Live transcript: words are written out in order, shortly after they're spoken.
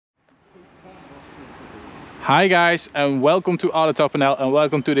Hi guys, and welcome to Auto and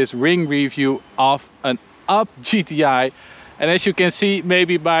welcome to this ring review of an Up GTI. And as you can see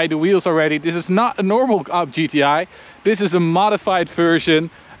maybe by the wheels already, this is not a normal Up GTI. This is a modified version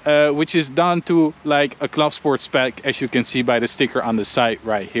which is done to like a Clubsport spec, as you can see by the sticker on the side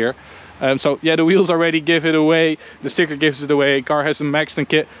right here. So yeah, the wheels already give it away, the sticker gives it away, car has a Maxton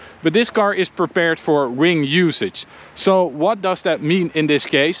kit, but this car is prepared for ring usage. So what does that mean in this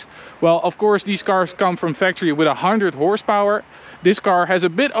case? Well, of course these cars come from factory with 100 horsepower. This car has a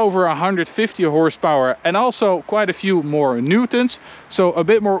bit over 150 horsepower and also quite a few more newtons. So a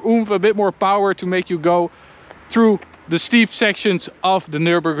bit more oomph, a bit more power to make you go through the steep sections of the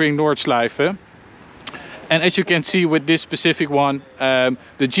Nurburgring Nordschleife. And as you can see with this specific one, the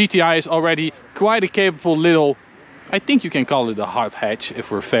GTI is already quite a capable little, I think you can call it a hot hatch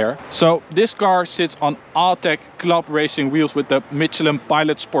if we're fair. So this car sits on Alltech club racing wheels with the Michelin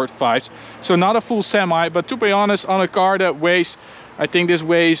Pilot Sport 5s. So not a full semi, but to be honest, on a car that weighs, I think this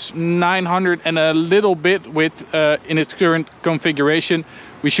weighs 900 and a little bit with in its current configuration,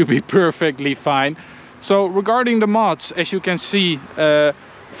 we should be perfectly fine. So regarding the mods, as you can see,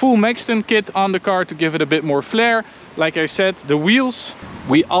 full Maxton kit on the car to give it a bit more flair. Like I said, the wheels.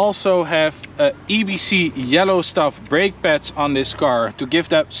 We also have EBC yellow stuff brake pads on this car to give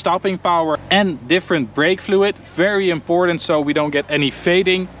that stopping power and different brake fluid. Very important so we don't get any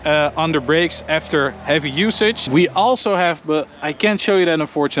fading on the brakes after heavy usage. We also have, but I can't show you that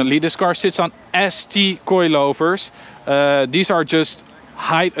unfortunately, this car sits on ST coilovers. These are just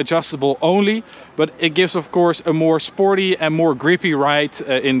height adjustable only, but it gives of course a more sporty and more grippy ride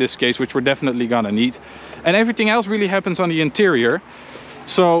in this case, which we're definitely gonna need. And everything else really happens on the interior.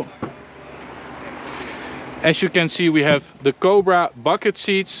 So as you can see, we have the Cobra bucket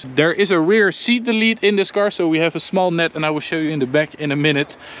seats. There is a rear seat delete in this car, so we have a small net, and I will show you in the back in a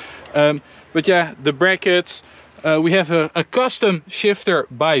minute. But yeah, the brackets. We have a custom shifter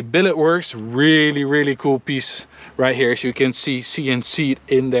by Billetworks. Really cool piece right here. As you can see, CNC'd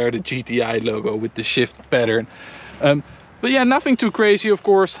in there, the GTI logo with the shift pattern. But yeah, nothing too crazy, of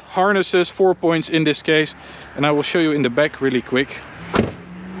course. Harnesses, 4 points in this case. And I will show you in the back really quick.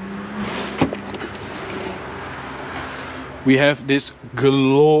 We have this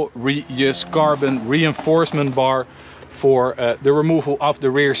glorious carbon reinforcement bar for the removal of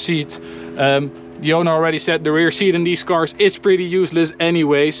the rear seat. The owner already said the rear seat in these cars is pretty useless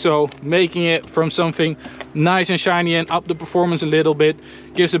anyway, so making it from something nice and shiny and up the performance a little bit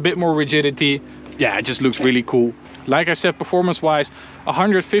gives a bit more rigidity. Yeah, it just looks really cool. Like I said, performance wise,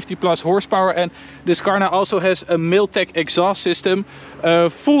 150 plus horsepower, and this car now also has a Miltech exhaust system,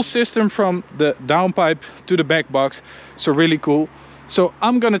 full system from the downpipe to the back box, so really cool. So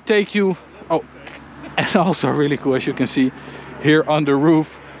I'm gonna take you, oh, and also really cool, as you can see here on the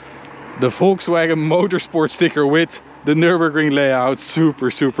roof, the Volkswagen Motorsport sticker with the Nurburgring layout. Super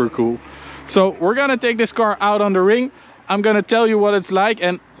cool. So we're gonna take this car out on the ring. I'm gonna tell you what it's like,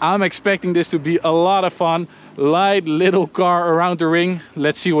 and I'm expecting this to be a lot of fun. Light little car around the ring.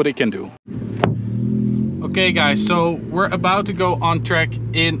 Let's see what it can do. Okay guys, so we're about to go on track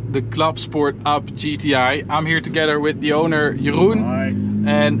in the Clubsport Up GTI. I'm here together with the owner Jeroen. Hi.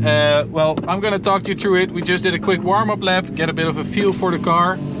 And well, I'm gonna talk you through it. We just did a quick warm-up lap, get a bit of a feel for the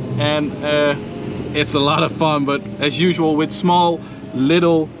car, and it's a lot of fun. But as usual with small,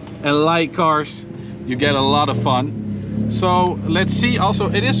 little and light cars, you get a lot of fun. So let's see.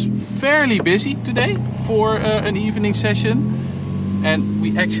 Also, it is fairly busy today for an evening session, and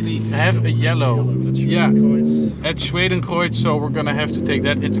we actually have a yellow, yeah, at Schwedenkreuz, so we're gonna have to take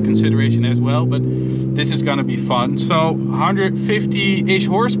that into consideration as well. But this is gonna be fun. So 150-ish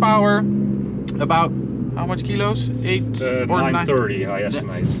horsepower, about how much kilos? 8 or 930 I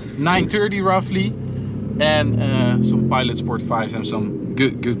estimate. 930 roughly, and some Pilot Sport 5s and some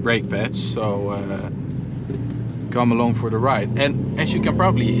good brake pads. So come along for the ride. And as you can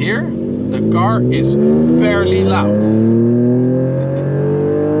probably hear, the car is fairly loud.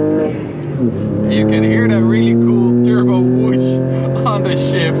 You can hear that really cool turbo whoosh on the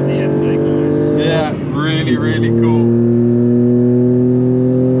shift. Yeah, really cool.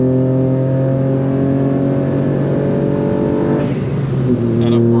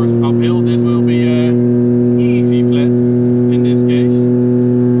 And of course, uphill this will be easy flat in this case.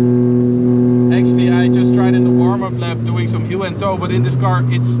 Actually, I just tried in the warm-up lap doing some heel and toe, but in this car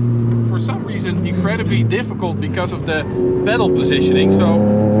it's for some reason incredibly difficult because of the pedal positioning, so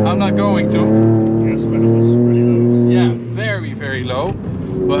I'm not going to. Yes, pedal is really low. Yeah, very low.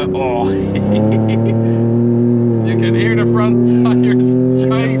 But oh, you can hear the front tires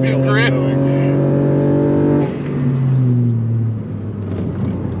trying to grip.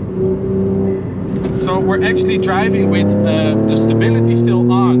 So So we're actually driving with the stability still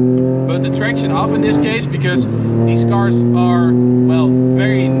on, but the traction off in this case, because these cars are, well,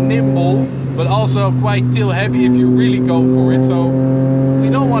 very nimble, but also quite tail heavy if you really go for it. So we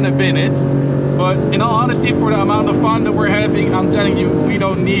don't want to bin it. But in all honesty, for the amount of fun that we're having, I'm telling you, we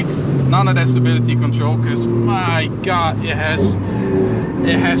don't need none of that stability control, because my god, it has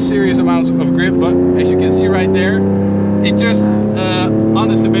serious amounts of grip. But as you can see right there, it just on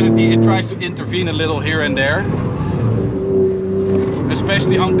the stability, it tries to intervene a little here and there,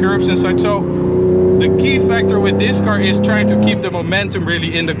 especially on curbs and such. So the key factor with this car is trying to keep the momentum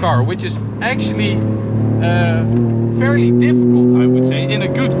really in the car, which is actually fairly difficult, I would say, in a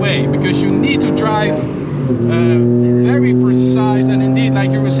good way, because you need to drive very precise and indeed,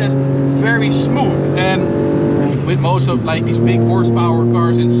 like you said, very smooth. And with most of like these big horsepower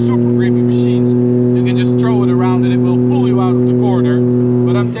cars and super grippy machines, you can just throw it around and it will pull you out of the corner.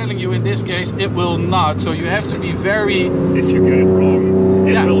 But I'm telling you, in this case, it will not. So you have to be very... If you get it wrong,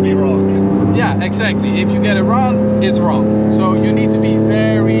 it will be wrong. Yeah, exactly. If you get it wrong, it's wrong. So you need to be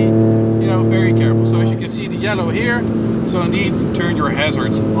very, you know, very careful. So as you can see the yellow here, so indeed turn your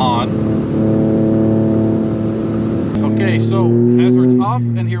hazards on. Okay, so hazards off,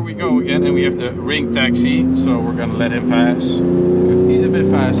 and here we go again, and we have the ring taxi. So we're gonna let him pass because he's a bit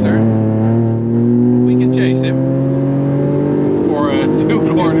faster. We can chase him for 2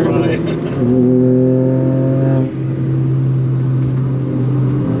 corners.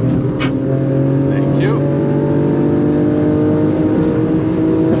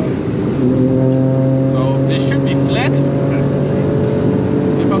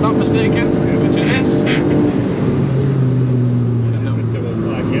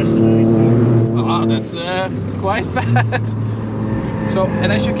 Quite fast. So,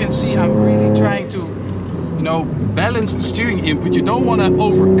 and as you can see, I'm really trying to, you know, balance the steering input. You don't want to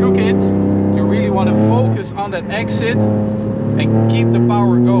overcook it. You really want to focus on that exit and keep the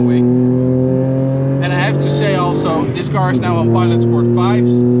power going. And I have to say also, this car is now on Pilot Sport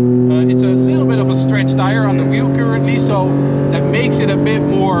 5s. It's a little bit of a stretch tire on the wheel currently, so that makes it a bit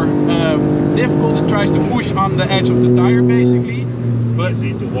more difficult. It tries to push on the edge of the tire basically. But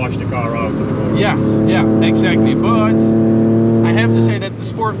easy to wash the car out of the corners. Yeah, exactly. But I have to say that the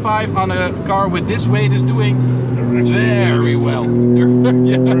Sport 5 on a car with this weight is doing very well. In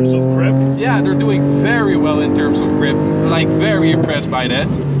terms of grip? Yeah, they're doing very well in terms of grip. Like, very impressed by that.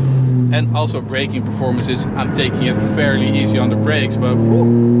 And also braking performances, I'm taking it fairly easy on the brakes, but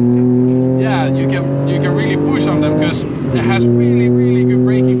whew, yeah, you can really push on them because it has really good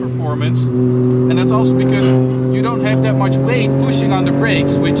braking performance. And that's also because you don't have that much weight pushing on the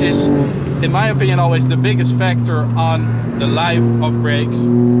brakes, which is, in my opinion, always the biggest factor on the life of brakes.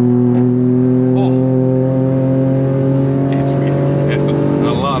 Oh, it's a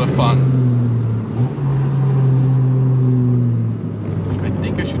lot of fun. I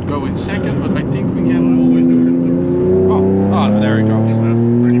think I should go in second, but I think we can always do it in third. Oh, no, there it goes.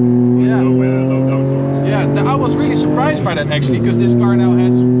 Yeah, I was really surprised by that actually, because this car now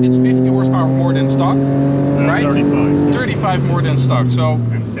has, it's 50 horsepower more than stock, right? 35 more than stock, so...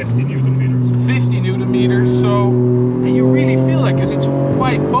 And 50 Newton meters. 50 Newton meters, so... And you really feel like, because it's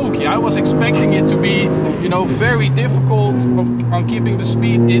quite bulky. I was expecting it to be, you know, very difficult on keeping the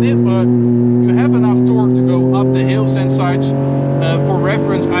speed in it, but you have enough torque to go up the hills and such. For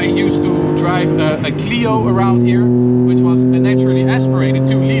reference, I used to drive a Clio around here, which was a naturally aspirated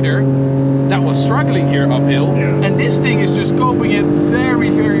 2-liter. That was struggling here uphill, and this thing is just coping it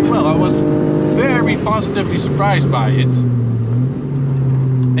very well. I was very positively surprised by it.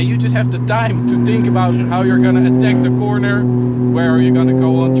 And you just have the time to think about how you're gonna attack the corner, where are you gonna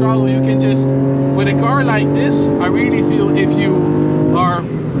go on throttle. You can just, with a car like this, I really feel if you are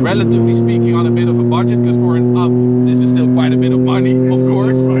relatively speaking on a bit of a budget, because for an up this is still quite a bit of money, of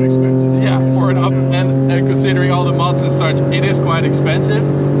course. It's quite expensive. Yeah, for an up, and considering all the mods and such, it is quite expensive.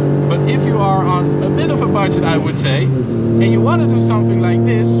 But if you are on a bit of a budget, I would say, and you want to do something like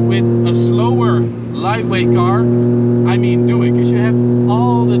this with a slower, lightweight car, I mean, do it, because you have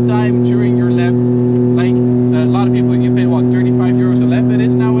all the time during your lap. Like a lot of people, you pay what, 35 euros a lap it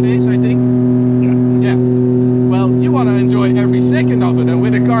is nowadays, I think. Yeah. Well, you want to enjoy every second of it, and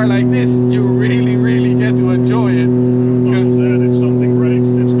with a car like this, you really get to enjoy it. Because if something breaks,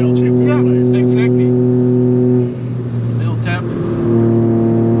 it's still cheap to replace. Exactly. Little tap.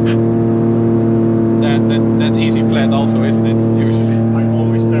 That's easy flat also, isn't it? Usually. I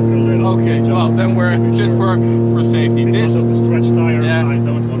always tap it a little. Okay, well then we're just for safety. Because of the stretch tires, I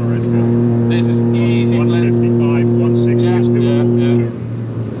don't want to risk it. This is easy flat. 155, 160 is doable. Sure.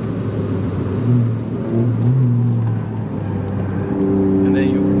 And then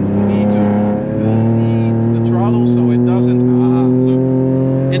you need to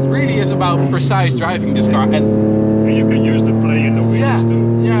precise driving this car. And you can use the play in the wheels to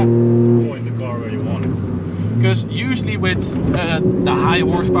yeah. point the car where you want it. Because usually with the high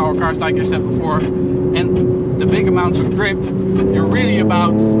horsepower cars, like I said before, and the big amounts of grip, you're really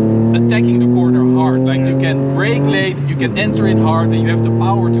about attacking the corner hard. Like you can brake late, you can enter it hard, and you have the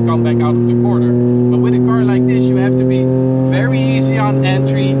power to come back out of the corner. But with a car like this, you have to be very easy on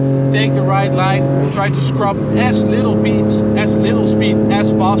entry, take the right line, try to scrub as little speed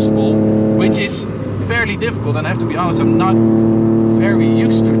as possible, which is fairly difficult. And I have to be honest, I'm not very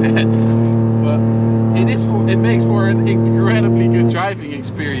used to that. But it makes for an incredibly good driving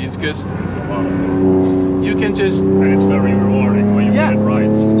experience, because It's a lot of fun. you can just, And it's very rewarding when you get it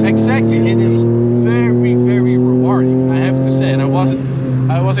right. exactly, it is very, very rewarding, I have to say. And I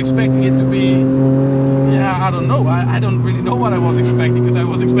was expecting it to be, yeah, I don't know, I don't really know what I was expecting, because I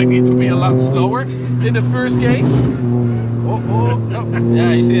was expecting it to be a lot slower in the first case. Oh no,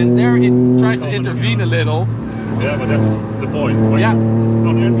 yeah, you see, and there it tries to intervene a little. Yeah, but that's the point. When Yeah.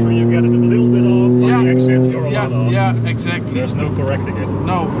 on entry you get it a little bit off, on Yeah. the exit you're a lot off. Yeah, exactly. There's no correcting it.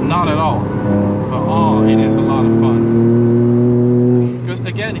 No, not at all. But oh, it is a lot of fun. Because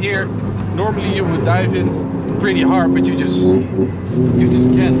again, here, normally you would dive in pretty hard, but you just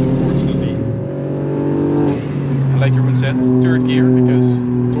can't, unfortunately. Like everyone said, third gear because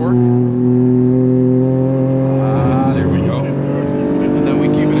torque. Ah, there we go. And then we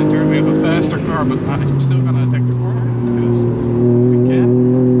keep it in third. We have a faster car, but I'm still gonna attack the corner because we can.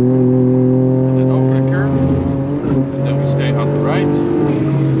 And then over the curve. And then we stay on the right.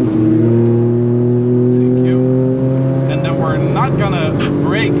 Thank you. And then we're not gonna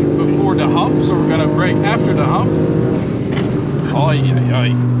brake before the hump, so we're gonna brake after the hump. Oh yeah,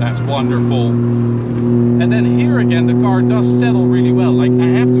 that's wonderful. And then here again, the car does settle really well. Like I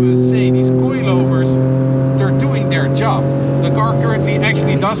have to say, these coilovers, they're doing their job. The car currently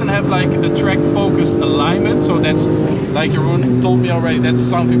actually doesn't have like a track focused alignment, so that's, like Jeroen told me already, that's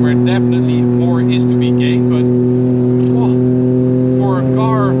something where definitely more is to be gained. But oh, for a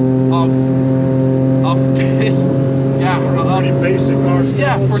car of this, yeah, Pretty basic car still.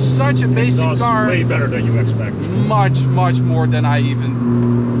 yeah, for such a basic It does car, way better than you expect. much more than I even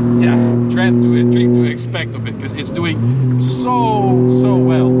dreamt to expect of it, because it's doing so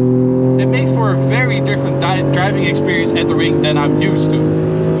well. It makes for a very different driving experience at the ring than I'm used to,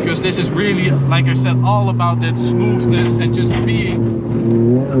 because this is really, like I said, all about that smoothness and just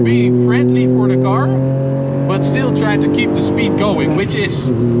being friendly for the car, but still trying to keep the speed going, which is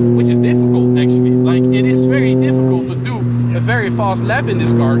difficult actually. Like it is very difficult to do a very fast lap in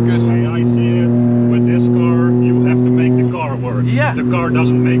this car, because I see it with this car, you have to make the car work. Yeah. The car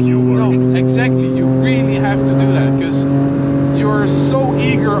doesn't make you work. no, exactly, you really have to do that, because you're so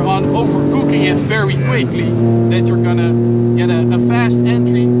eager on overcooking it very quickly that you're gonna get a fast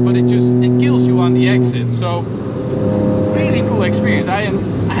entry, but it kills you on the exit. So really cool experience. I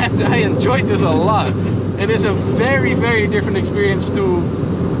enjoyed this a lot. It is a very different experience to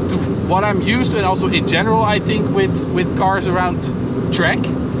what I'm used to, and also in general I think with cars around track.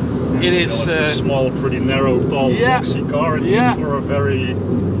 It is It's a small, pretty narrow, tall, boxy car. It needs for a very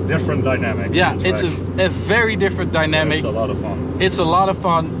different dynamic. Yeah, it's a very different dynamic. It's a lot of fun. It's a lot of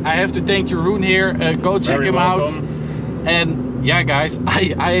fun. I have to thank Jeroen here. Go check Very him welcome. out. And yeah, guys,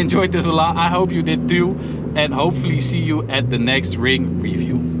 I enjoyed this a lot. I hope you did too. And hopefully see you at the next ring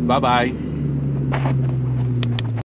review. Bye bye.